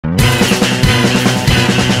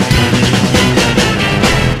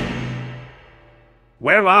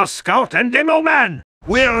Where are Scout and Demo Man?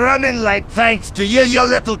 We're running late thanks to you, you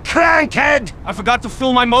little crankhead! I forgot to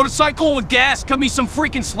fill my motorcycle with gas. Cut me some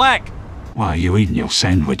freaking slack. Why are you eating your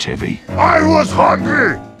sandwich, Heavy? I was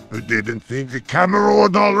hungry! I didn't think the camera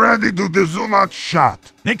would already do the zoom out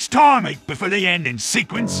shot. Next time, mate, before the ending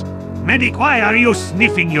sequence. Medic, why are you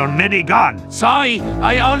sniffing your medigun? Sorry,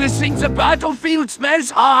 I always think the battlefield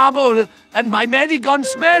smells horrible, and my medigun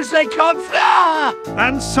smells like cornflour!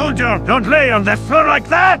 And soldier, don't lay on the floor like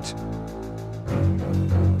that!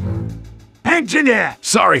 Engineer!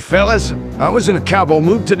 Sorry, fellas. I was in a cowboy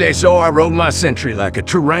mood today, so I rode my sentry like a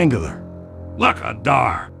true wrangler. Look a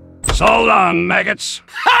dar. So long, maggots.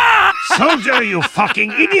 Soldier, you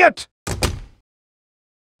fucking idiot!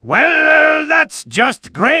 Well, that's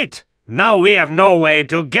just great. Now we have no way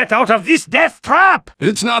to get out of this death trap!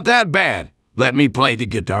 It's not that bad. Let me play the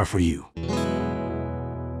guitar for you.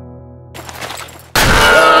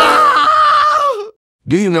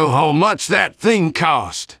 Do you know how much that thing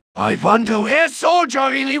cost? I wonder where Soldier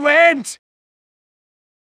really went!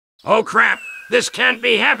 Oh crap! This can't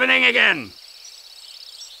be happening again!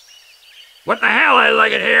 What the hell? I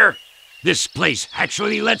like it here! This place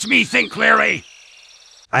actually lets me think clearly!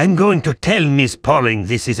 I'm going to tell Miss Pauling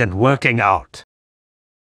this isn't working out.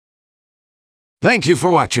 Thank you for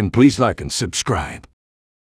watching. Please like and subscribe.